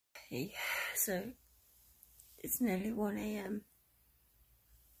Okay, so it's nearly 1 AM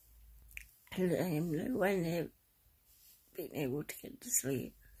and I am nowhere near being able to get to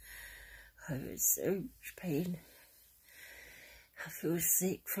sleep. I have so much pain. I feel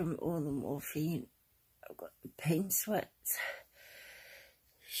sick from all the morphine. I've got the pain sweats,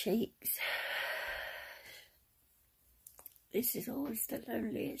 shakes. This is always the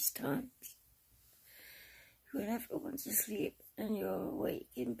loneliest times. When everyone's asleep and you're awake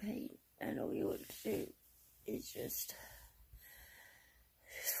in pain and all you want to do is just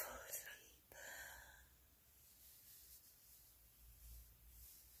fall asleep.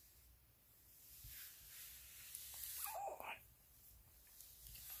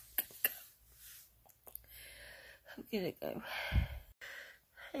 I'm gonna go.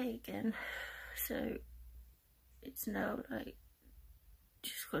 Hey again. So it's now like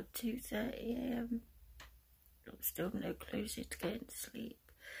just got 2:30 AM. I'm still no closer to getting to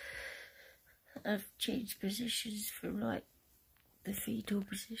sleep. I've changed positions from like the fetal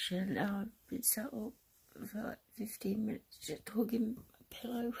position. Now I've been sat up for like 15 minutes just hugging my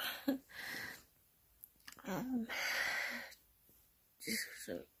pillow. Just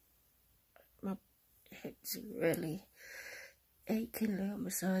so my hips are really aching on my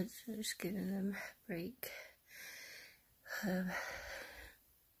sides, so just giving them a break.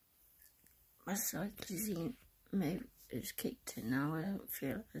 My cyclizine mode is kicked in now. I don't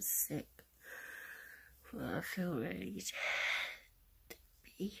feel as sick, but I feel ready to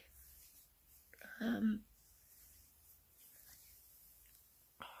be. I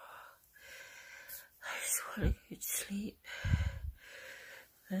just want to go to sleep.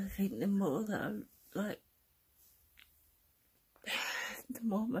 I think the more that I'm like, the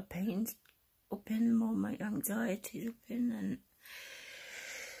more my pain's up in, the more my anxiety's up in, and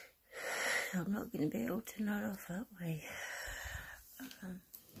I'm not going to be able to nod off that way.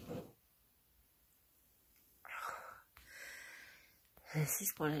 This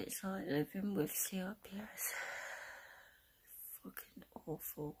is what it's like living with CRPS. Fucking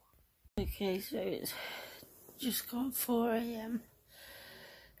awful. Okay, so it's just gone 4 AM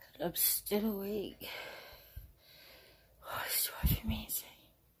and I'm still awake. Oh, it's driving me insane.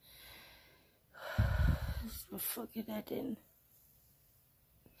 It's my fucking head in.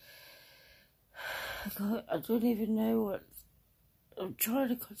 I don't even know what. I'm trying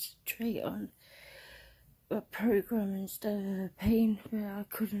to concentrate on a program instead of the pain, but I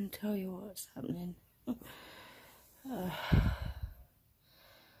couldn't tell you what's happening. I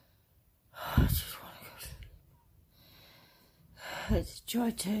just want to go to sleep. I just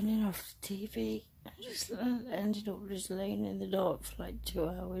tried turning off the TV. I just ended up just laying in the dark for like 2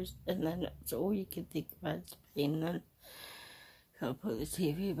 hours, and then that's all you can think about is pain. Then I'll put the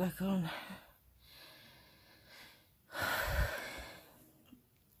TV back on.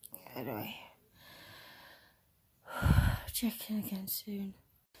 Anyway, check in again soon.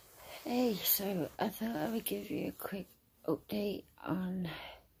 Hey, so I thought I would give you a quick update on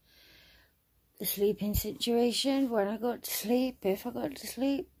the sleeping situation, when I got to sleep, if I got to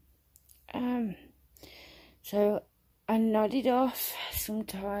sleep. So I nodded off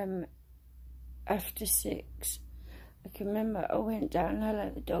sometime after 6. I can remember I went down, I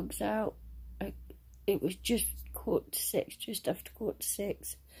let the dogs out. It was just 6:15, just after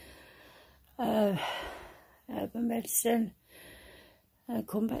 6:15. I had my medicine, I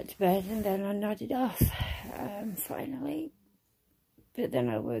come back to bed, and then I nodded off, finally. But then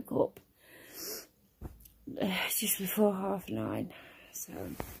I woke up just before 9:30, so,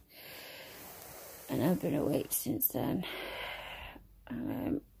 and I've been awake since then.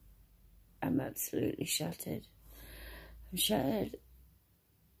 I'm absolutely shattered. I'm shattered,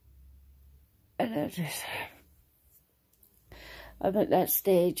 and I'm at that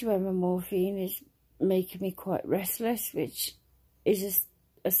stage where my morphine is making me quite restless, which is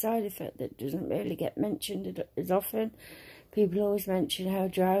a side effect that doesn't really get mentioned as often. People always mention how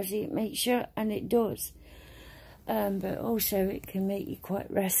drowsy it makes you, and it does. But also it can make you quite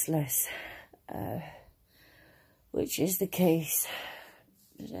restless, which is the case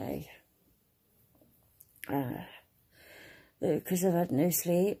today. Because I've had no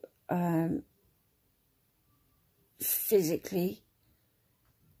sleep, physically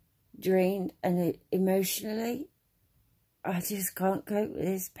drained, and emotionally, I just can't cope with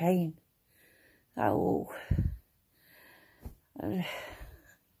this pain at all. I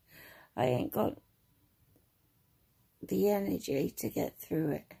ain't got the energy to get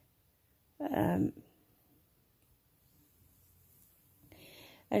through it. And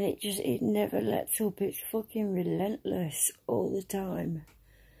it never lets up. It's fucking relentless all the time.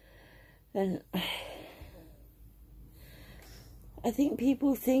 And I think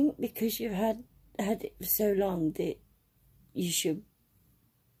people think because you've had it for so long that you should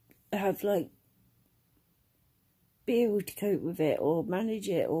have, like, be able to cope with it or manage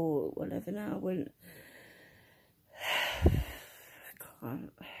it or whatever. Now, when I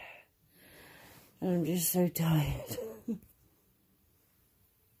can't, and I'm just so tired.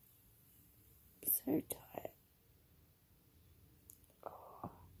 So tired.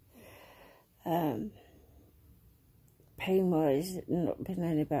 Oh. Pain-wise, not been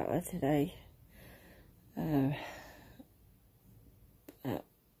any better today. But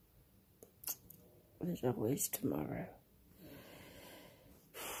there's always tomorrow.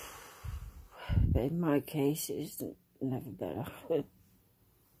 But in my case, it's never better. It's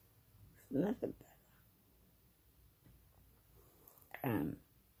never better.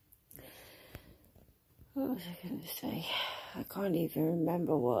 What was I going to say? I can't even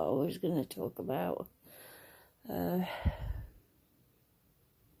remember what I was going to talk about. I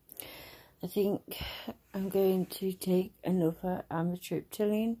think I'm going to take another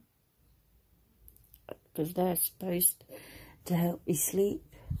amitriptyline because they're supposed to help me sleep.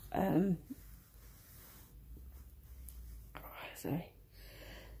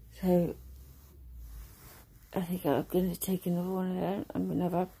 So I think I'm going to take another one of them. I'm going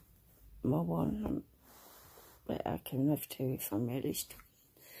to have more one, but I can have two if I'm really struggling.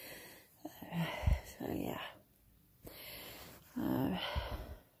 So yeah.